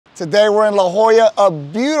Today we're in La Jolla, a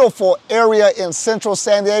beautiful area in central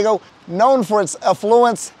San Diego, known for its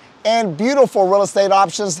affluence and beautiful real estate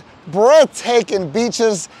options, breathtaking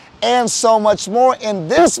beaches, and so much more. In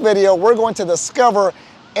this video, we're going to discover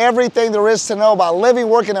everything there is to know about living,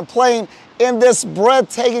 working, and playing in this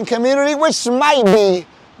breathtaking community, which might be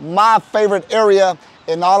my favorite area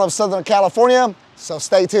in all of Southern California. So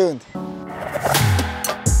stay tuned.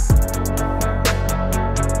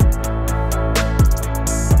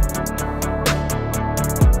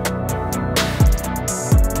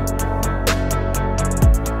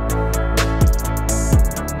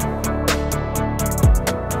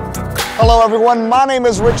 Hello everyone, my name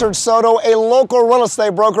is Richard Soto, a local real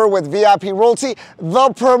estate broker with VIP Realty, the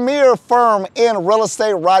premier firm in real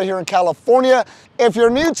estate right here in California. If you're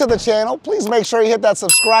new to the channel, please make sure you hit that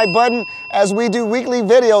subscribe button as we do weekly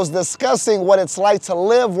videos discussing what it's like to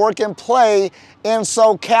live, work, and play in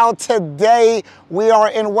SoCal. Today, we are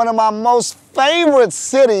in one of my most favorite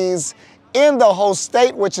cities in the whole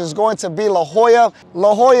state, which is going to be La Jolla.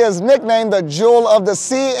 La Jolla is nicknamed the Jewel of the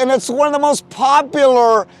Sea, and it's one of the most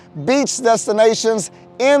popular beach destinations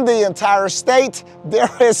in the entire state. There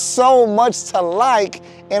is so much to like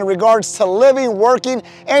in regards to living, working,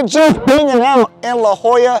 and just hanging out in La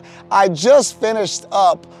Jolla. I just finished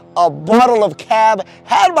up a bottle of cab,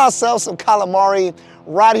 had myself some calamari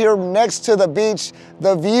right here next to the beach,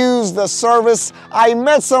 the views, the service. I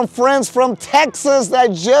met some friends from Texas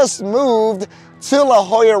that just moved to La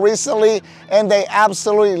Jolla recently, and they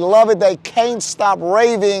absolutely love it. They can't stop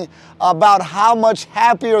raving about how much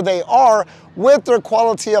happier they are with their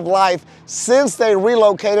quality of life since they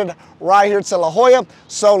relocated right here to La Jolla.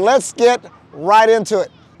 So let's get right into it.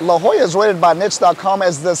 La Jolla is rated by niche.com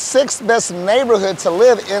as the 6th best neighborhood to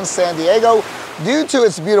live in San Diego due to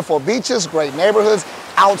its beautiful beaches, great neighborhoods,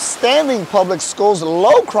 outstanding public schools,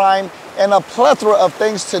 low crime, and a plethora of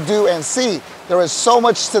things to do and see. There is so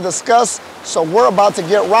much to discuss, so we're about to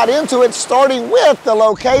get right into it, starting with the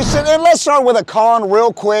location. And let's start with a con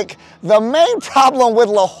real quick. The main problem with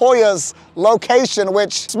La Jolla's location,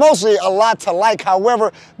 which is mostly a lot to like,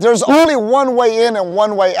 however, there's only one way in and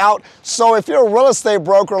one way out. So if you're a real estate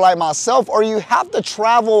broker like myself, or you have to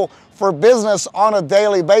travel for business on a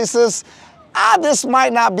daily basis, this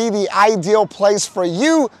might not be the ideal place for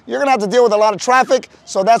you. You're gonna have to deal with a lot of traffic,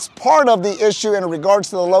 so that's part of the issue in regards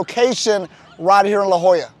to the location right here in La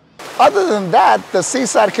Jolla. Other than that, the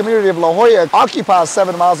seaside community of La Jolla occupies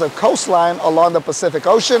 7 miles of coastline along the Pacific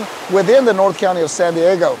Ocean within the North County of San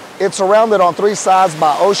Diego. It's surrounded on 3 sides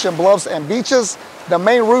by ocean bluffs and beaches. The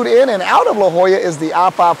main route in and out of La Jolla is the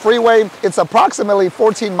I-5 freeway. It's approximately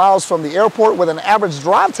 14 miles from the airport with an average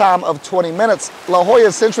drive time of 20 minutes. La Jolla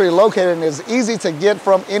is centrally located and is easy to get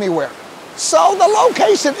from anywhere. So the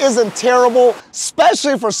location isn't terrible,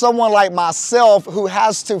 especially for someone like myself who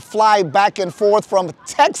has to fly back and forth from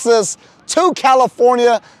Texas to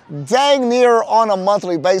California dang near on a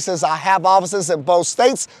monthly basis. I have offices in both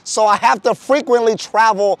states, so I have to frequently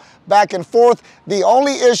travel back and forth. The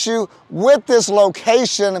only issue with this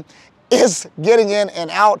location is getting in and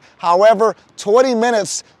out. However, 20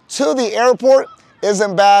 minutes to the airport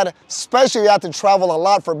isn't bad, especially if you have to travel a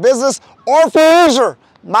lot for business or for leisure.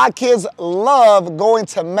 My kids love going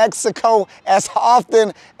to Mexico as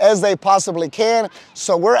often as they possibly can,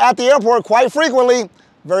 so we're at the airport quite frequently.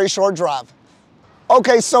 Very short drive.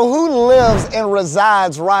 Okay, so who lives and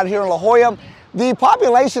resides right here in La Jolla? The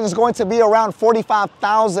population is going to be around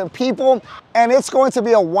 45,000 people, and it's going to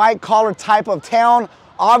be a white-collar type of town.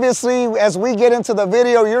 Obviously, as we get into the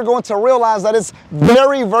video, you're going to realize that it's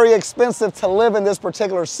very, very expensive to live in this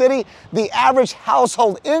particular city. The average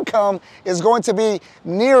household income is going to be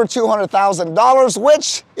near $200,000,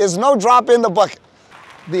 which is no drop in the bucket.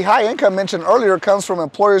 The high income mentioned earlier comes from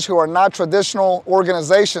employers who are not traditional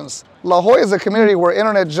organizations. La Jolla is a community where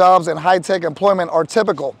internet jobs and high-tech employment are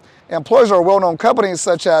typical. Employers are well-known companies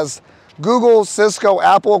such as Google, Cisco,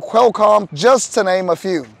 Apple, Qualcomm, just to name a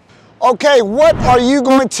few. Okay, what are you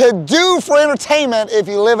going to do for entertainment if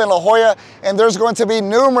you live in La Jolla? And there's going to be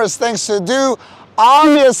numerous things to do,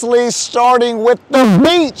 obviously starting with the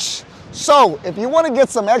beach. So if you want to get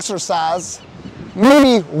some exercise,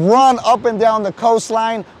 maybe run up and down the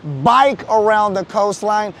coastline, bike around the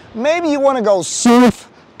coastline, maybe you want to go surf,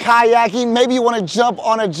 kayaking, maybe you want to jump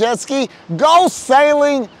on a jet ski, go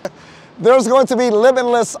sailing. There's going to be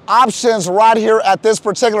limitless options right here at this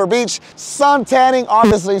particular beach. Sun tanning,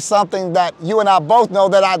 obviously something that you and I both know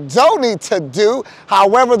that I don't need to do.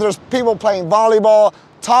 However, there's people playing volleyball,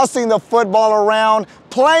 tossing the football around,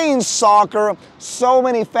 playing soccer, so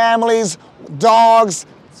many families, dogs.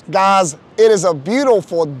 Guys, it is a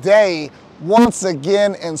beautiful day once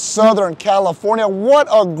again in Southern California. What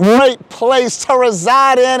a great place to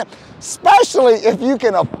reside in, especially if you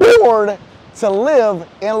can afford to live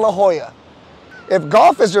in La Jolla. If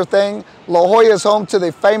golf is your thing, La Jolla is home to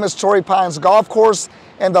the famous Torrey Pines Golf Course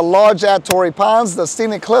and the lodge at Torrey Pines. The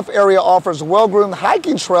scenic cliff area offers well-groomed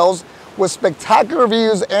hiking trails with spectacular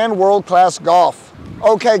views and world-class golf.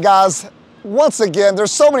 Okay guys, once again,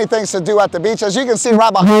 there's so many things to do at the beach. As you can see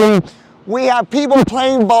right behind me, we have people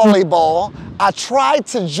playing volleyball. I tried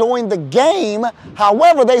to join the game.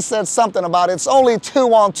 However, they said something about it's only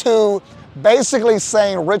 2-on-2, basically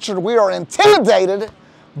saying, Richard, we are intimidated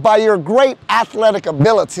by your great athletic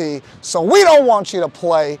ability, so we don't want you to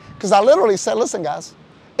play. Because I literally said, listen guys,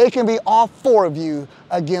 it can be all 4 of you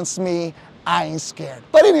against me. I ain't scared.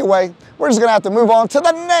 But anyway, we're just gonna have to move on to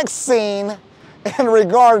the next scene in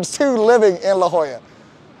regards to living in La Jolla.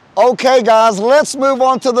 Okay guys, let's move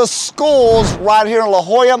on to the schools right here in La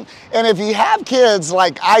Jolla. And if you have kids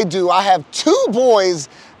like I do, I have 2 boys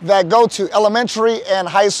that go to elementary and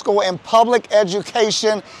high school, and public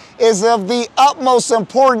education is of the utmost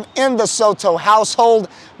importance in the Soto household,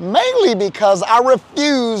 mainly because I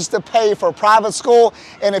refuse to pay for private school.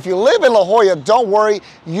 And if you live in La Jolla, don't worry,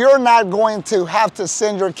 you're not going to have to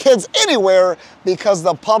send your kids anywhere because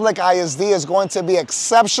the public ISD is going to be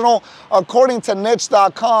exceptional. According to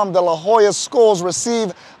niche.com, the La Jolla schools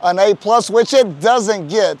receive an A+, which it doesn't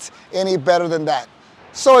get any better than that.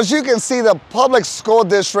 So as you can see, the public school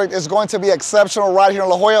district is going to be exceptional right here in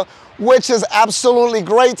La Jolla, which is absolutely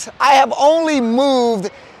great. I have only moved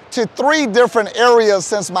to 3 different areas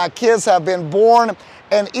since my kids have been born,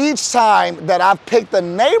 and each time that I've picked a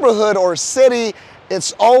neighborhood or city,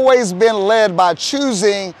 it's always been led by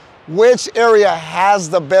choosing which area has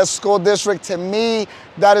the best school district. To me,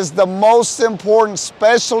 that is the most important,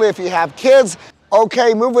 especially if you have kids.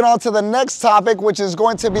 Okay, moving on to the next topic, which is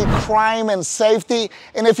going to be crime and safety.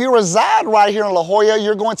 And if you reside right here in La Jolla,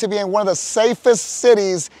 you're going to be in one of the safest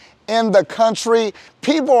cities in the country.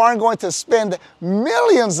 People aren't going to spend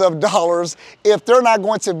millions of dollars if they're not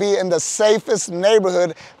going to be in the safest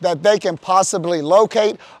neighborhood that they can possibly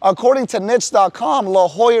locate. According to niche.com, La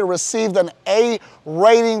Jolla received an A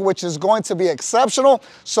rating, which is going to be exceptional.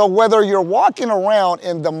 So whether you're walking around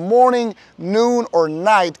in the morning, noon, or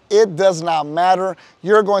night, it does not matter.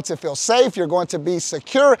 You're going to feel safe, you're going to be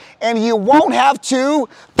secure, and you won't have to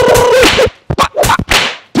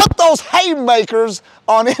put those haymakers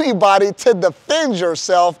on anybody to defend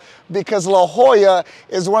yourself, because La Jolla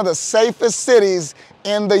is one of the safest cities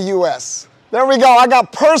in the US. There we go, I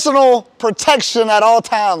got personal protection at all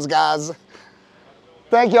times, guys.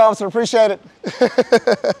 Thank you, officer, appreciate it.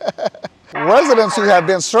 Residents who have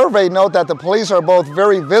been surveyed note that the police are both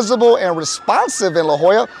very visible and responsive in La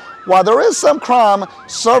Jolla. While there is some crime,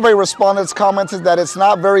 survey respondents commented that it's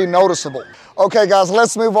not very noticeable. Okay guys,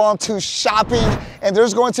 let's move on to shopping. And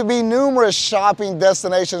there's going to be numerous shopping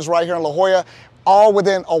destinations right here in La Jolla, all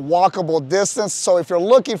within a walkable distance. So if you're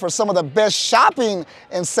looking for some of the best shopping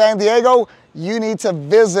in San Diego, you need to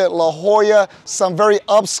visit La Jolla. Some very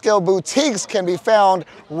upscale boutiques can be found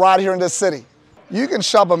right here in this city. You can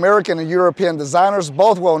shop American and European designers,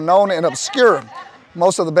 both well known and obscure.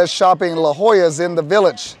 Most of the best shopping in La Jolla is in the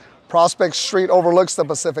Village. Prospect Street overlooks the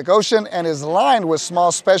Pacific Ocean and is lined with small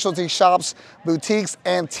specialty shops, boutiques,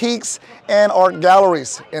 antiques, and art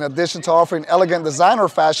galleries. In addition to offering elegant designer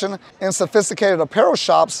fashion and sophisticated apparel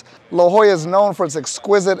shops, La Jolla is known for its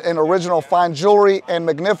exquisite and original fine jewelry and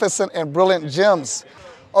magnificent and brilliant gems.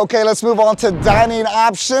 Okay, let's move on to dining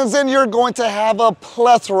options, and you're going to have a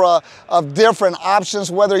plethora of different options.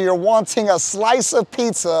 Whether you're wanting a slice of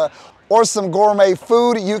pizza or some gourmet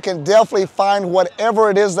food, you can definitely find whatever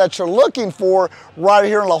it is that you're looking for right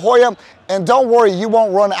here in La Jolla. And don't worry, you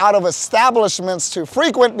won't run out of establishments to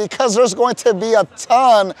frequent, because there's going to be a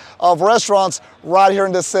ton of restaurants right here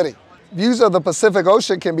in this city. Views of the Pacific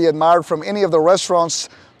Ocean can be admired from any of the restaurants.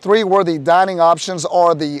 3 worthy dining options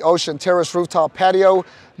are the Ocean Terrace Rooftop Patio,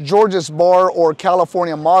 George's Bar, or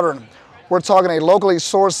California Modern. We're talking a locally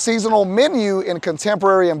sourced seasonal menu in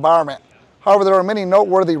contemporary environment. However, there are many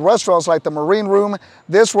noteworthy restaurants like the Marine Room.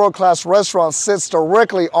 This world-class restaurant sits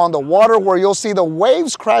directly on the water, where you'll see the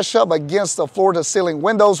waves crash up against the floor-to-ceiling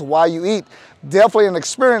windows while you eat. Definitely an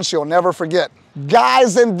experience you'll never forget.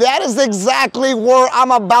 Guys, and that is exactly where I'm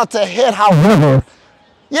about to hit. However,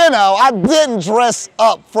 you know, I didn't dress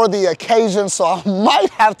up for the occasion, so I might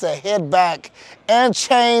have to head back and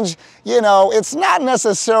change. You know, it's not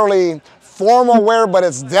necessarily formal wear, but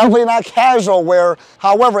it's definitely not casual wear.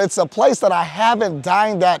 However, it's a place that I haven't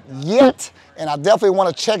dined at yet, and I definitely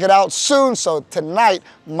want to check it out soon, so tonight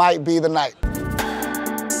might be the night.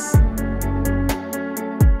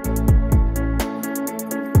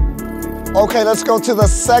 Okay, let's go to the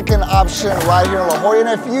second option right here in La Jolla. And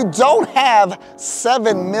if you don't have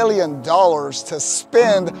 $7 million to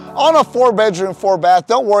spend on a 4-bedroom, 4-bath,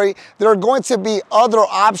 don't worry. There are going to be other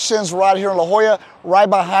options right here in La Jolla. Right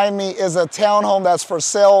behind me is a townhome that's for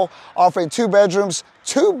sale, offering 2 bedrooms,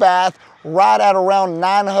 2 bath, right at around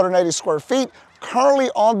 980 square feet, currently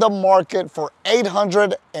on the market for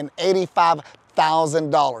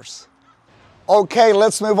 $885,000. Okay,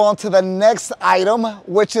 let's move on to the next item,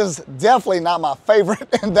 which is definitely not my favorite,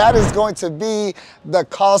 and that is going to be the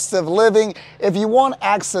cost of living. If you want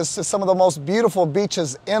access to some of the most beautiful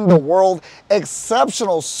beaches in the world,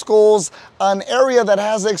 exceptional schools, an area that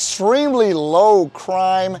has extremely low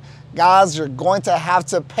crime, guys, you're going to have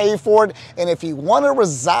to pay for it. And if you want to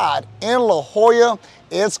reside in La Jolla,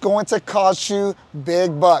 it's going to cost you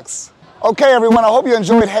big bucks. Okay, everyone, I hope you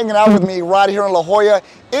enjoyed hanging out with me right here in La Jolla.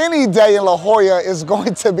 Any day in La Jolla is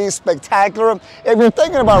going to be spectacular. If you're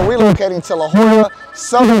thinking about relocating to La Jolla,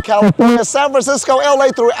 Southern California, San Francisco, LA,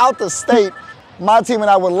 throughout the state, my team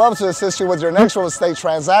and I would love to assist you with your next real estate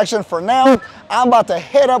transaction. For now, I'm about to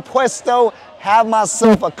head up Puesto, have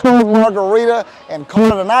myself a cold margarita, and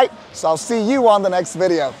call it a night. So I'll see you on the next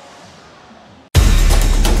video.